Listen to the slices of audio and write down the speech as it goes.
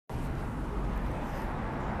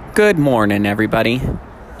Good morning, everybody.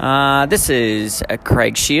 This is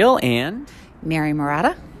Craig Scheel and Mary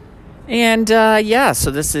Murata. And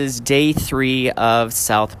so this is day 3 of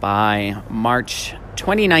South by March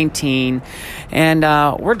 2019. And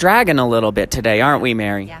we're dragging a little bit today, aren't we,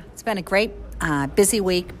 Mary? Yeah, it's been a great, busy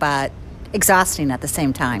week, but exhausting at the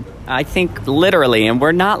same time. I think literally, and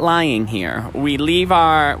we're not lying here. We've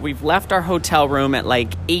left our hotel room at like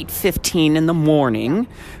 8:15 in the morning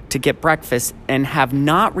to get breakfast and have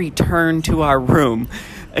not returned to our room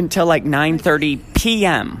until like 9:30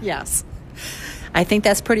 p.m. Yes. I think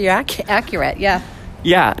that's pretty accurate, yeah.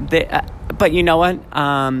 Yeah, but you know what?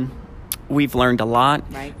 We've learned a lot,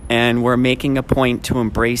 right. And we're making a point to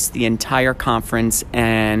embrace the entire conference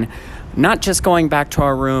and not just going back to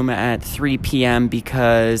our room at 3 p.m.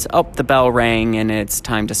 because, the bell rang and it's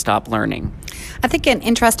time to stop learning. I think an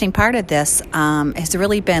interesting part of this has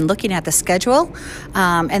really been looking at the schedule,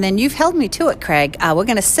 and then you've held me to it, Craig. We're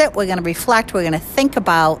going to sit, we're going to reflect, we're going to think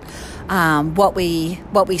about what we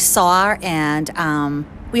saw, and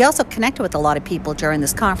we also connected with a lot of people during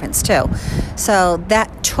this conference too. So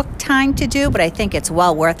that took time to do, but I think it's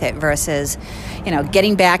well worth it versus,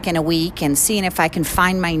 getting back in a week and seeing if I can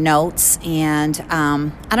find my notes. And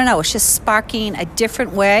I don't know, it's just sparking a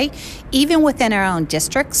different way, even within our own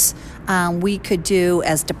districts. We could do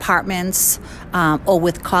as departments or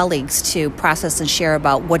with colleagues to process and share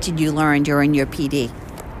about what did you learn during your PD.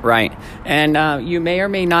 Right. And you may or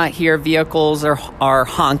may not hear vehicles are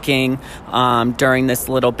honking during this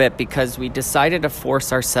little bit because we decided to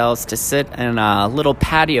force ourselves to sit in a little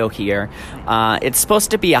patio here. It's supposed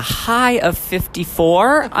to be a high of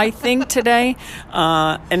 54, I think, today.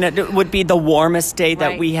 And it would be the warmest day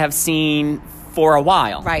that we have seen for a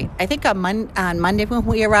while. Right. I think on Monday when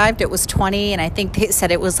we arrived, it was 20, and I think they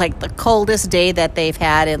said it was like the coldest day that they've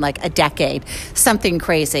had in like a decade. Something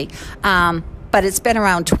crazy. But it's been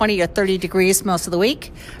around 20 or 30 degrees most of the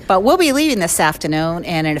week. But we'll be leaving this afternoon,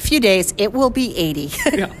 and in a few days, it will be 80.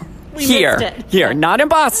 Yeah. Here, not in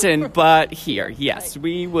Boston, but here. Yes,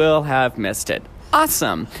 we will have missed it.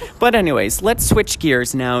 Awesome. But anyways, let's switch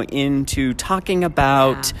gears now into talking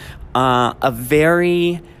about a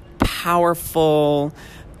very powerful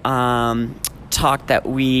talk that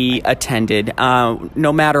we attended.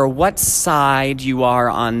 No matter what side you are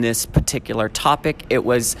on this particular topic, it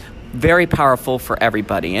was very powerful for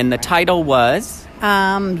everybody. And the title was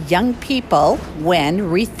Young People When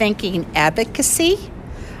Rethinking Advocacy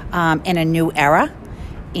in a New Era.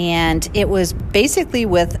 And it was basically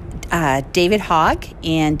with David Hogg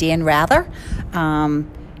and Dan Rather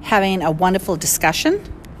having a wonderful discussion.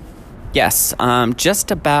 Yes, just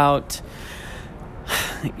about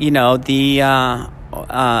the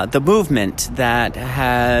movement that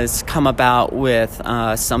has come about with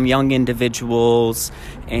some young individuals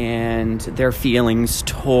and their feelings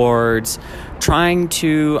towards trying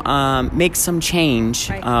to make some change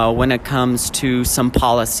when it comes to some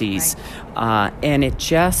policies. And it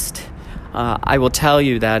just, I will tell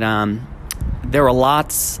you that there are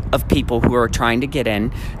lots of people who are trying to get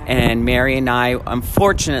in, and Mary and I,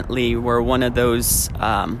 unfortunately, were one of those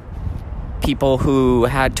people who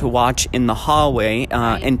had to watch in the hallway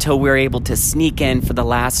until we were able to sneak in for the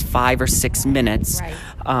last 5 or 6 minutes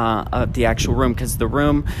of the actual room, because the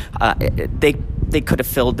room they could have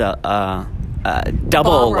filled a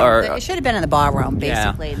double, or it should have been in the ballroom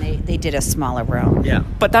basically. Yeah. And they did a smaller room. Yeah,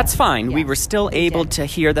 but that's fine. Yeah, we were still able to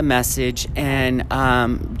hear the message, and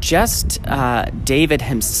just David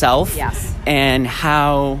himself, and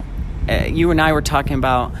how you and I were talking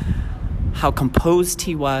about how composed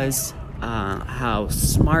he was. How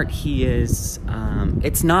smart he is.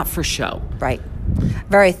 It's not for show. Right.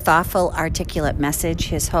 Very thoughtful, articulate message.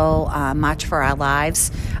 His whole March for Our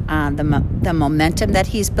Lives, the momentum that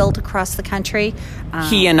he's built across the country.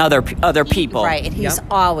 He and other people. Right, and he's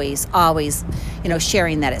always,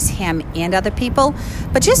 sharing that it's him and other people.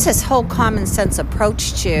 But just his whole common sense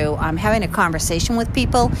approach to having a conversation with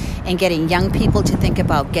people and getting young people to think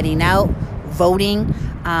about getting out, voting.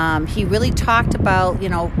 He really talked about,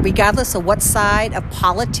 regardless of what side of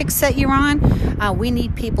politics that you're on, we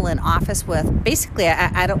need people in office with basically,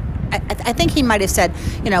 I think he might have said,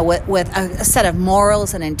 with a set of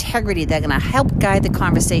morals and integrity that are going to help guide the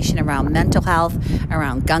conversation around mental health,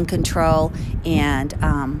 around gun control, and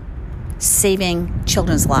saving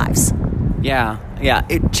children's lives. Yeah.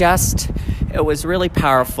 It was really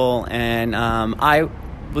powerful, and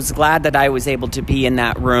was glad that I was able to be in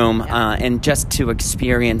that room and just to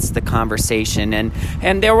experience the conversation.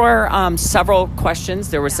 And there were several questions.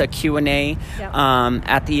 There was a Q&A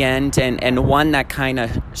at the end, and one that kind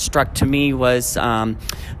of struck to me was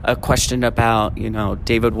a question about,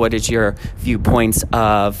 David, what is your viewpoints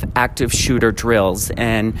of active shooter drills?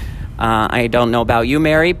 And I don't know about you,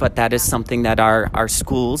 Mary, but that is something that our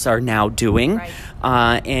schools are now doing. Right.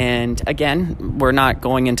 And again, we're not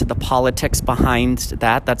going into the politics behind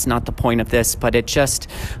that. That's not the point of this, but it just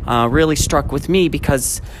really struck with me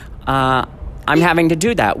because I'm having to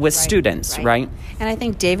do that with students, right? And I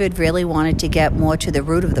think David really wanted to get more to the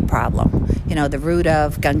root of the problem, the root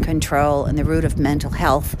of gun control and the root of mental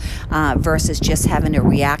health versus just having a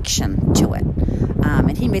reaction to it.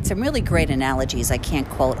 And he made some really great analogies. I can't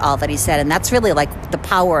quote all that he said. And that's really like the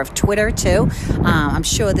power of Twitter, too. I'm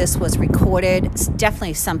sure this was recorded. It's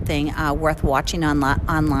definitely something worth watching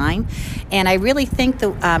online. And I really think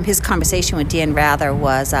his conversation with Dan Rather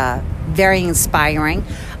was very inspiring.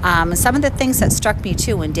 And some of the things that struck me,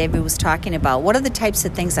 too, when David was talking about what are the types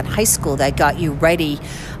of things in high school that got you ready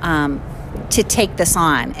to take this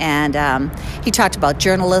on. And he talked about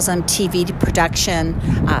journalism, TV production,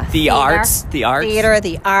 the arts, theater,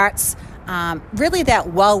 the arts, really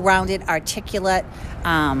that well-rounded, articulate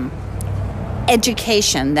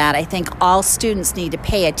education that I think all students need to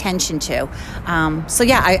pay attention to.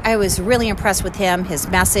 I was really impressed with him, his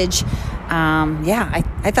message.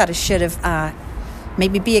 I thought it should have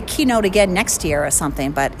maybe be a keynote again next year or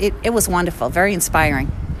something, but it was wonderful, very inspiring.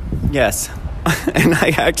 Yes. And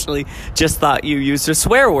I actually just thought you used a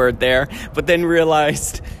swear word there, but then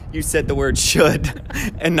realized you said the word should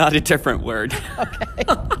and not a different word. Okay.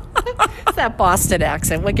 It's that Boston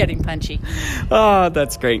accent. We're getting punchy. Oh,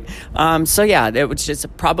 that's great. It was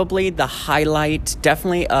just probably the highlight,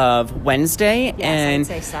 definitely, of Wednesday. Yes, I'd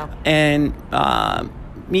say so. And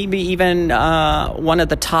maybe even one of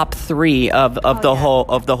the top three of the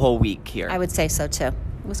whole week here. I would say so too.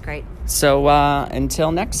 It was great. So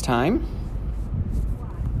until next time.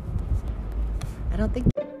 I don't think.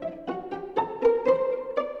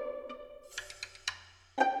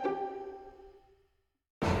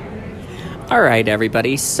 All right,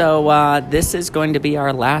 everybody. So this is going to be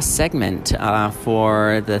our last segment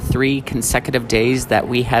for the 3 consecutive days that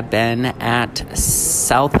we have been at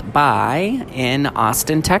South by in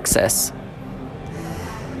Austin, Texas.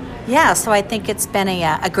 Yeah, so I think it's been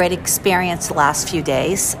a great experience the last few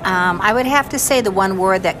days. I would have to say the one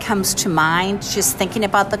word that comes to mind just thinking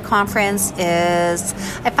about the conference is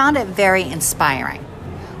I found it very inspiring.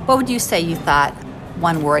 What would you say you thought,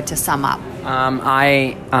 one word to sum up?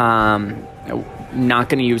 Not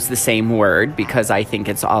going to use the same word because I think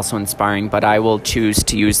it's also inspiring, but I will choose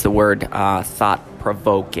to use the word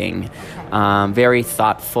thought-provoking. Very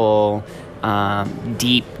thoughtful,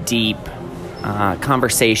 deep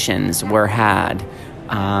conversations were had.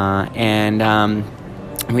 And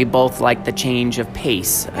we both like the change of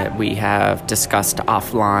pace we have discussed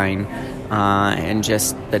offline and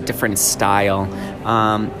just the different style.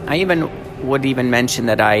 I would even mention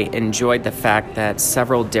that I enjoyed the fact that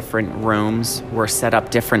several different rooms were set up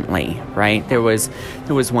differently, right? There was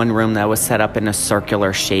one room that was set up in a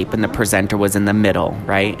circular shape and the presenter was in the middle,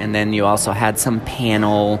 right? And then you also had some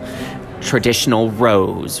panel traditional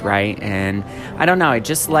rows, right? And I don't know, I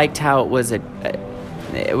just liked how it was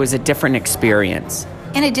a different experience.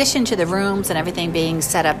 In addition to the rooms and everything being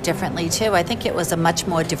set up differently, too, I think it was a much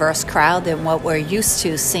more diverse crowd than what we're used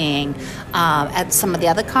to seeing at some of the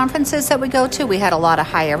other conferences that we go to. We had a lot of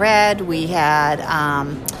higher ed. We had,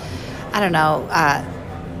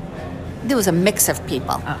 there was a mix of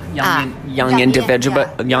people. Young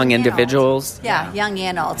individuals. Yeah, young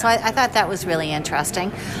and old. So I thought that was really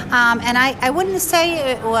interesting. And I wouldn't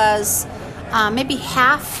say it was maybe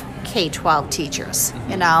half K-12 teachers,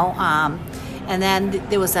 and then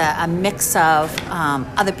there was a mix of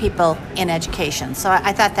other people in education. So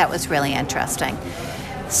I thought that was really interesting.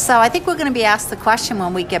 So I think we're going to be asked the question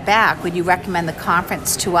when we get back, would you recommend the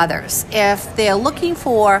conference to others? If they're looking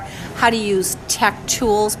for how to use tech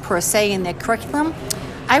tools per se in their curriculum,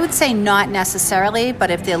 I would say not necessarily, but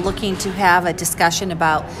if they're looking to have a discussion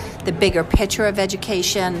about the bigger picture of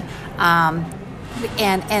education and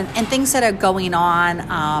things that are going on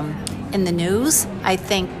in the news, I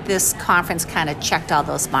think this conference kind of checked all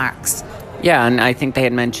those marks. Yeah, and I think they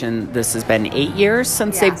had mentioned this has been 8 years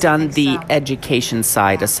since they've done the education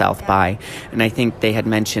side of South by. And I think they had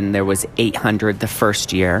mentioned there was 800 the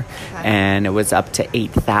first year, and it was up to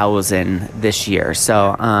 8,000 this year.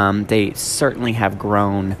 So they certainly have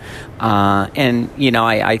grown. And,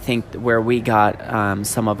 I think where we got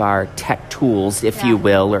some of our tech tools, if you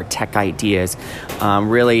will, or tech ideas,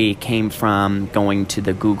 really came from going to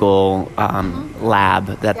the Google lab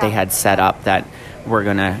that they had set up that we're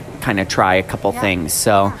going to kind of try a couple things.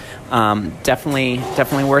 So definitely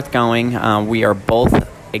worth going. We are both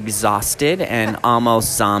exhausted and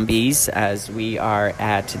almost zombies as we are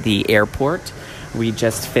at the airport. We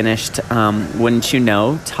just finished, wouldn't you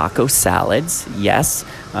know, taco salads. Yes,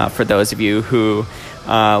 for those of you who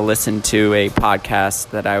listened to a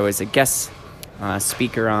podcast that I was a guest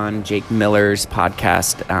speaker on, Jake Miller's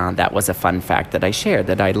podcast, that was a fun fact that I shared,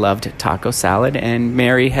 that I loved taco salad, and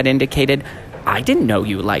Mary had indicated, I didn't know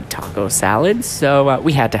you liked taco salad, so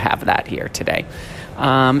we had to have that here today.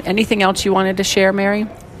 Anything else you wanted to share, Mary?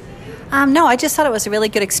 No, I just thought it was a really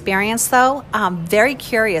good experience, though. Very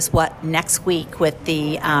curious what next week with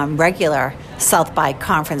the regular South by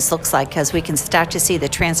conference looks like, because we can start to see the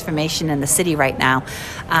transformation in the city right now.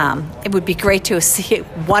 It would be great to see it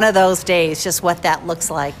one of those days, just what that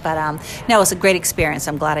looks like. But no, it was a great experience.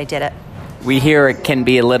 I'm glad I did it. We hear it can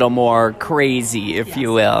be a little more crazy, if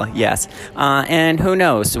you will. Yes. And who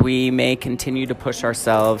knows? We may continue to push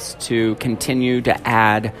ourselves to continue to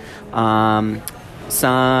add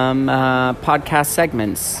some podcast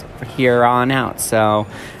segments here on out. So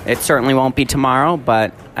it certainly won't be tomorrow,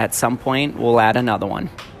 but at some point we'll add another one.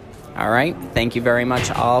 All right. Thank you very much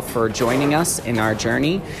all for joining us in our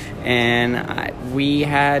journey. And we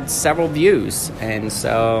had several views,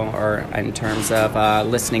 or in terms of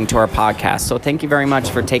listening to our podcast. So thank you very much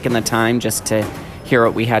for taking the time just to hear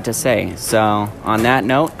what we had to say. So on that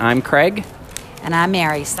note, I'm Craig. And I'm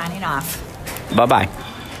Mary, signing off. Bye-bye.